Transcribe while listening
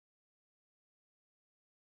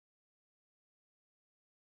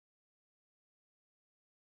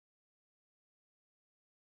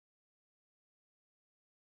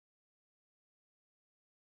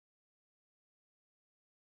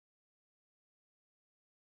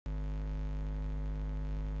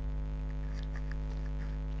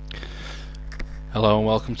Hello and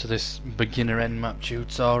welcome to this beginner Nmap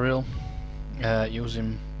tutorial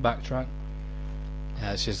using Backtrack.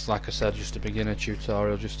 This is, like I said, just a beginner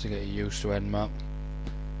tutorial just to get you used to Nmap.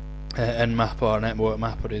 Nmap, or Network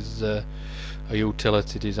Mapper, is a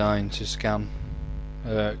utility designed to scan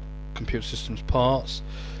computer systems parts.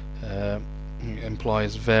 It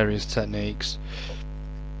employs various techniques,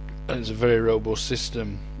 and it's a very robust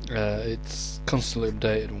system. It's constantly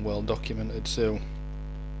updated and well documented, so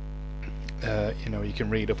you can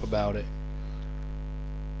read up about it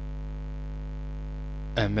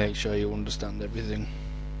and make sure you understand everything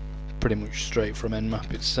pretty much straight from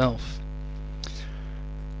Nmap itself.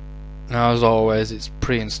 Now, as always, it's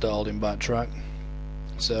pre-installed in Backtrack,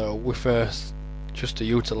 so we first, just to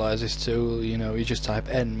utilize this tool, you just type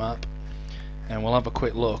Nmap and we'll have a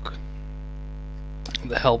quick look at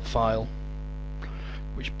the help file,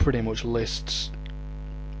 which pretty much lists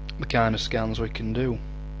the kind of scans we can do.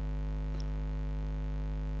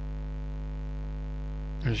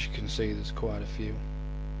 As you can see, there's quite a few,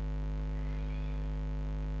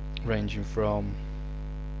 ranging from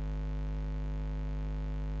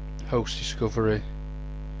host discovery,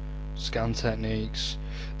 scan techniques.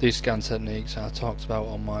 These scan techniques I talked about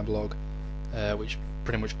on my blog, which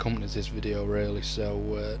pretty much accompanies this video really,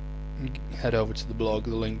 so head over to the blog,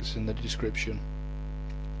 the link's in the description,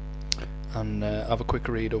 and have a quick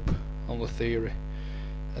read up on the theory,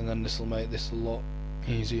 and then this will make this a lot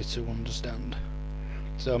easier to understand.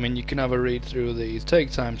 So, you can have a read through these,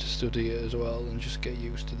 take time to study it as well, and just get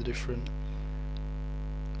used to the different,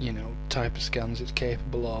 type of scans it's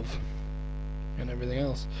capable of, and everything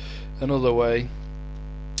else. Another way,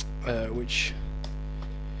 which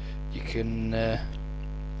you can,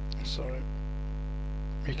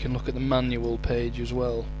 you can look at the manual page as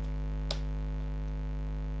well.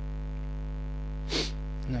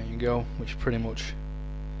 There you go, which pretty much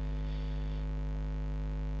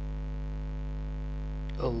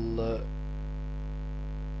I'll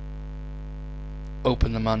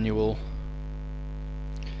open the manual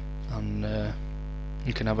and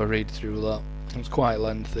you can have a read through that. It's quite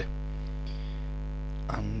lengthy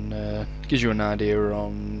and gives you an idea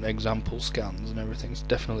on example scans and everything. It's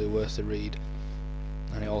definitely worth the read,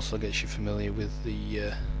 and it also gets you familiar with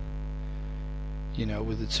the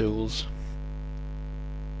with the tools.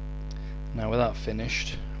 Now, with that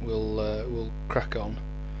finished, we'll crack on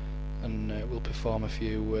and we'll perform a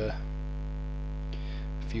few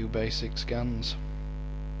basic scans.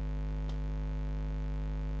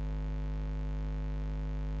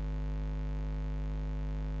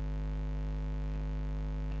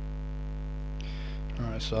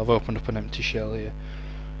 Alright, so I've opened up an empty shell here.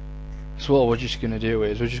 So what we're just going to do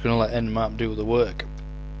is we're just going to let Nmap do the work.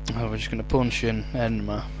 We're just going to punch in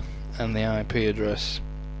Nmap and the IP address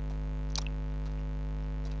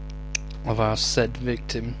of our said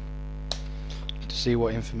victim to see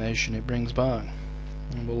what information it brings back,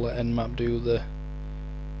 and we'll let Nmap do the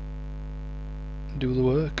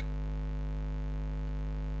work.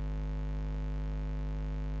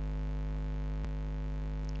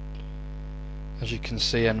 As you can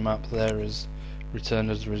see, Nmap there is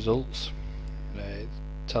returned as results. It's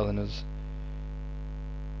telling us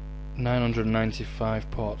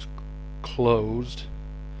 995 ports closed,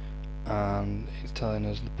 and it's telling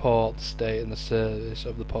us the port state and the service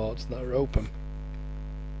of the ports that are open,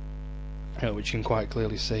 which you can quite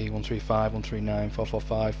clearly see: 135, 139,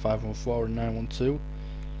 445, 514 and 912.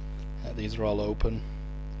 These are all open.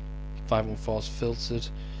 514 is filtered.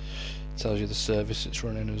 It tells you the service it's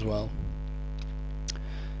running as well.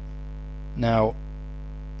 Now,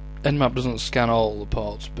 Nmap doesn't scan all the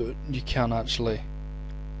ports, but you can actually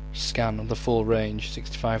scan the full range,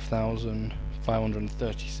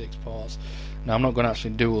 65,536 ports. Now, I'm not going to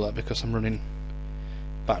actually do that because I'm running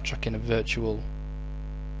Backtrack in a virtual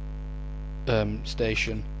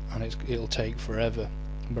station, and it'll take forever.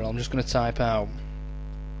 But I'm just going to type out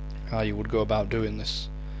how you would go about doing this.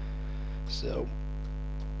 So,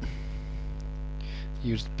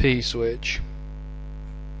 use the P switch,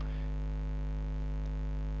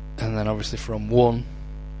 and then obviously from 1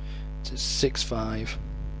 to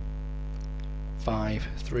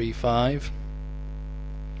 65535,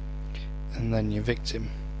 and then your victim.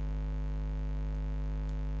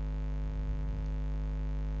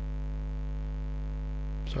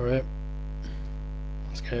 Sorry,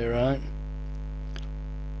 let's get it right.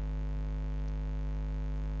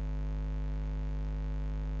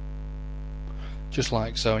 Just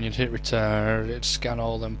like so, and you'd hit return, it'd scan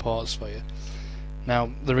all them ports for you. Now,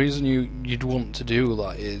 the reason you'd want to do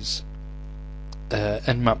that is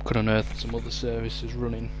Nmap could unearth some other services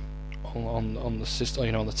running on the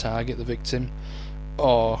system, on the target, the victim,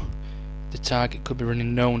 or the target could be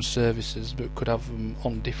running known services but could have them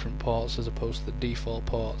on different ports as opposed to the default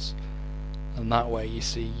ports, and that way you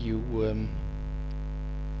see you'd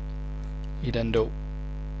end up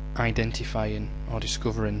identifying or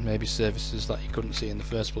discovering maybe services that you couldn't see in the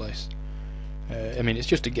first place. I mean, it's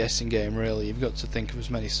just a guessing game really. You've got to think of as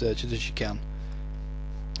many searches as you can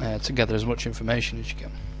to gather as much information as you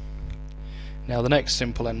can. Now the next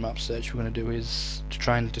simple Nmap search we're going to do is to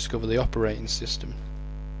try and discover the operating system,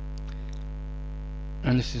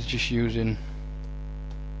 and this is just using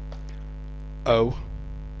O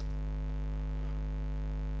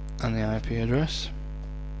and the IP address.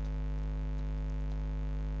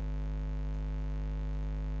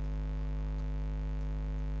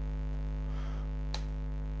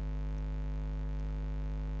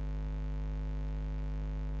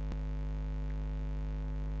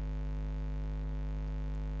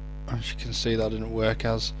 As you can see, that didn't work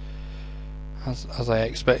as I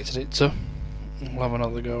expected it to. We'll have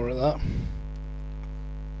another go at that.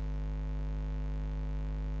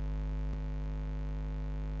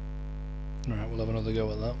 Right, we'll have another go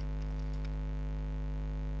at that.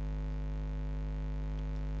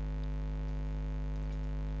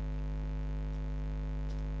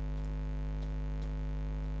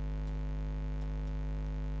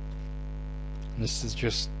 And this is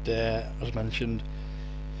just, as mentioned,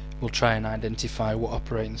 we'll try and identify what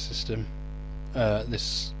operating system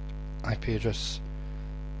this IP address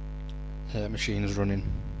machine is running.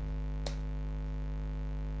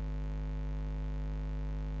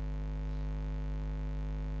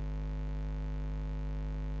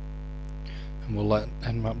 And we'll let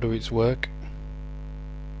Nmap do its work.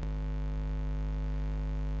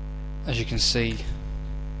 As you can see,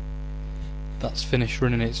 that's finished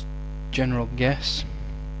running its general guess.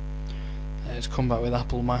 It's come back with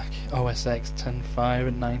Apple Mac OS X 10.5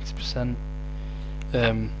 at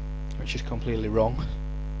 90%, which is completely wrong,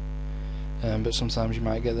 but sometimes you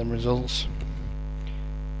might get them results.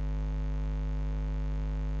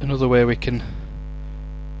 Another way we can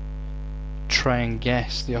try and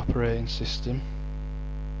guess the operating system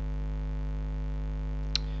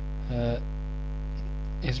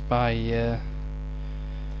is by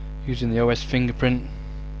using the OS fingerprint,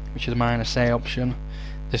 which is a -A option.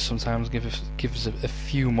 This sometimes gives a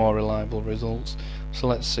few more reliable results, so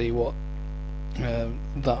let's see what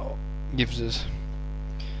that gives us.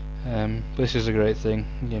 This is a great thing,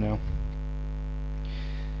 you know.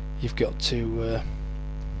 You've got to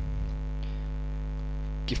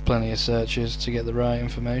give plenty of searches to get the right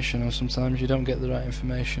information, and sometimes you don't get the right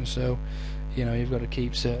information, so you know, you've got to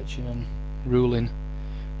keep searching and ruling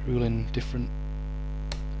different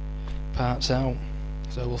parts out.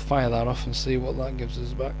 So we'll fire that off and see what that gives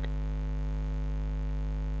us back.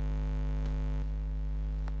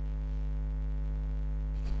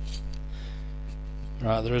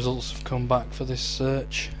 Right, the results have come back for this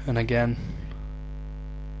search, and again,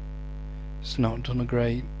 it's not done a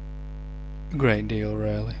great deal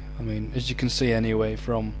really. I mean, as you can see anyway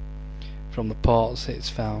from the ports it's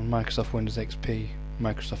found, Microsoft Windows XP,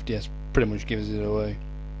 Microsoft DS pretty much gives it away.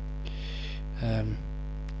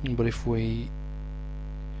 But if we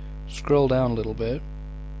scroll down a little bit,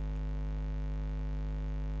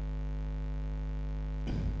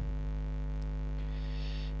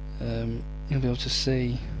 you'll be able to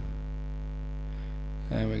see,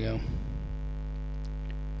 there we go,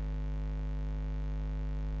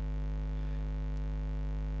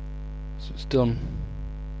 so it's done.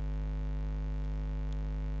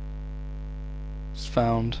 It's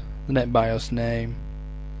found the NetBIOS name,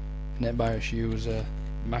 NetBIOS user,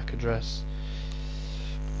 MAC address,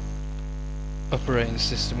 operating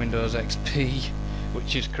system Windows XP,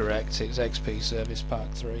 which is correct, it's XP Service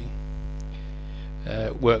Pack 3.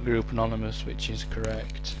 Workgroup Anonymous, which is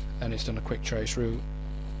correct, and it's done a quick trace route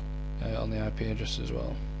on the IP address as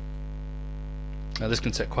well. Now this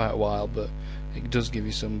can take quite a while, but it does give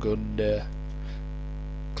you some good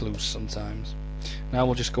clues sometimes. Now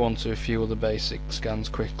we'll just go on to a few other basic scans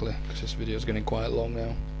quickly, because this video is getting quite long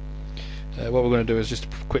now. What we're going to do is just a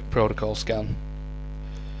quick protocol scan,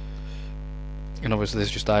 and obviously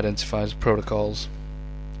this just identifies protocols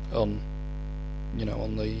on, you know,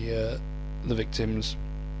 on the victim's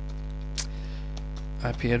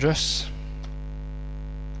IP address.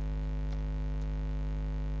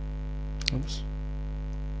 Oops.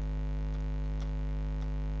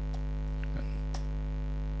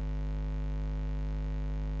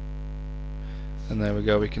 And there we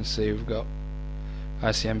go, we can see we've got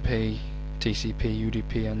ICMP, TCP,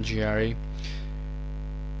 UDP and GRE.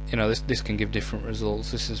 You know, this can give different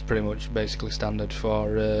results. This is pretty much basically standard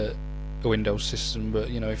for a Windows system, but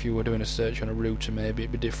if you were doing a search on a router, maybe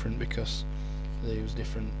it'd be different because they use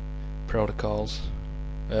different protocols.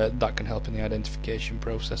 That can help in the identification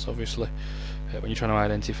process, obviously, when you're trying to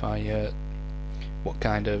identify what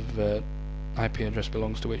kind of IP address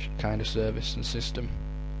belongs to which kind of service and system.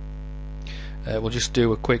 We'll just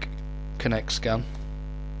do a quick connect scan.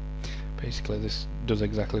 Basically, this does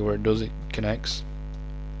exactly what it does. It connects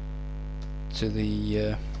to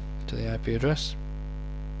the IP address.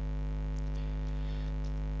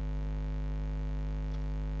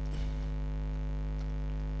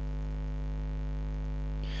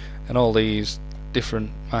 And all these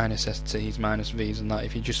different minus STs, minus Vs and that,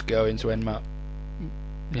 if you just go into Nmap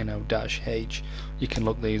 -H, you can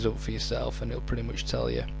look these up for yourself and it'll pretty much tell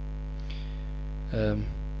you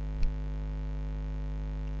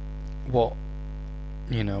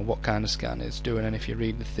what kind of scan it's doing, and if you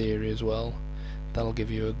read the theory as well, that'll give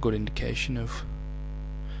you a good indication of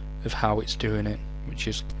how it's doing it, which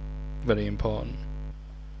is very important.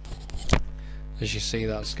 As you see,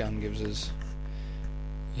 that scan gives us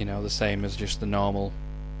the same as just the normal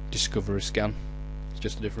discovery scan. It's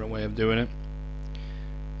just a different way of doing it,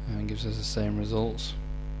 and it gives us the same results.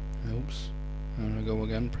 Oops, I'm going to go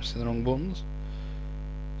again, pressing the wrong buttons.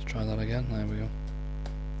 Let's try that again. There we go.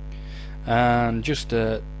 And just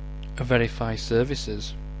a verify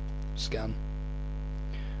services scan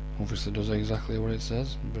obviously does exactly what it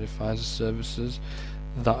says. It verifies the services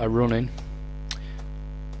that are running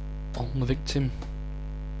on the victim.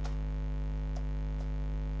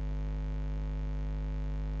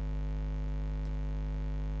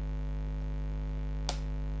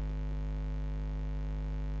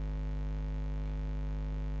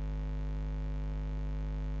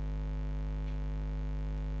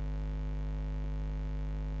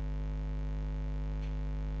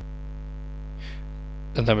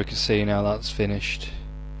 And then we can see now that's finished.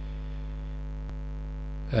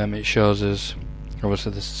 It shows us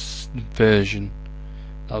obviously this version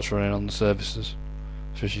that's running on the services,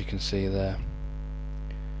 so as you can see there,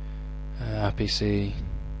 RPC,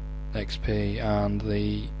 XP, and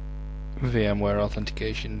the VMware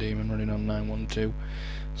authentication daemon running on 9.1.2.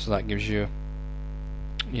 So that gives you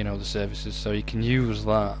the services, so you can use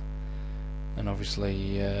that and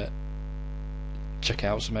obviously check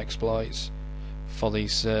out some exploits for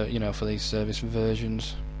these for these service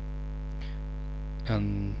versions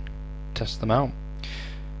and test them out.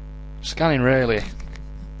 Scanning really,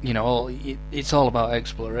 it's all about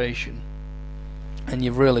exploration, and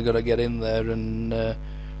you've really got to get in there and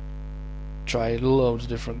try loads of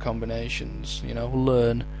different combinations,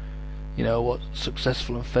 learn what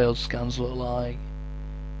successful and failed scans look like,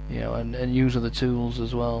 and use other tools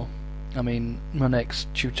as well. I mean, my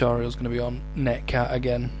next tutorial is going to be on Netcat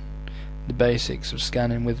again, the basics of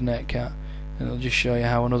scanning with Netcat, and it'll just show you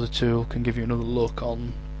how another tool can give you another look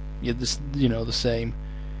on the same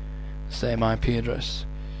IP address.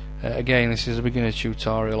 Again, this is a beginner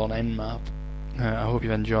tutorial on Nmap. I hope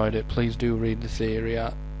you've enjoyed it. Please do read the theory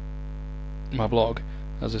at my blog,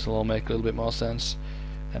 as this will all make a little bit more sense,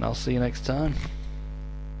 and I'll see you next time.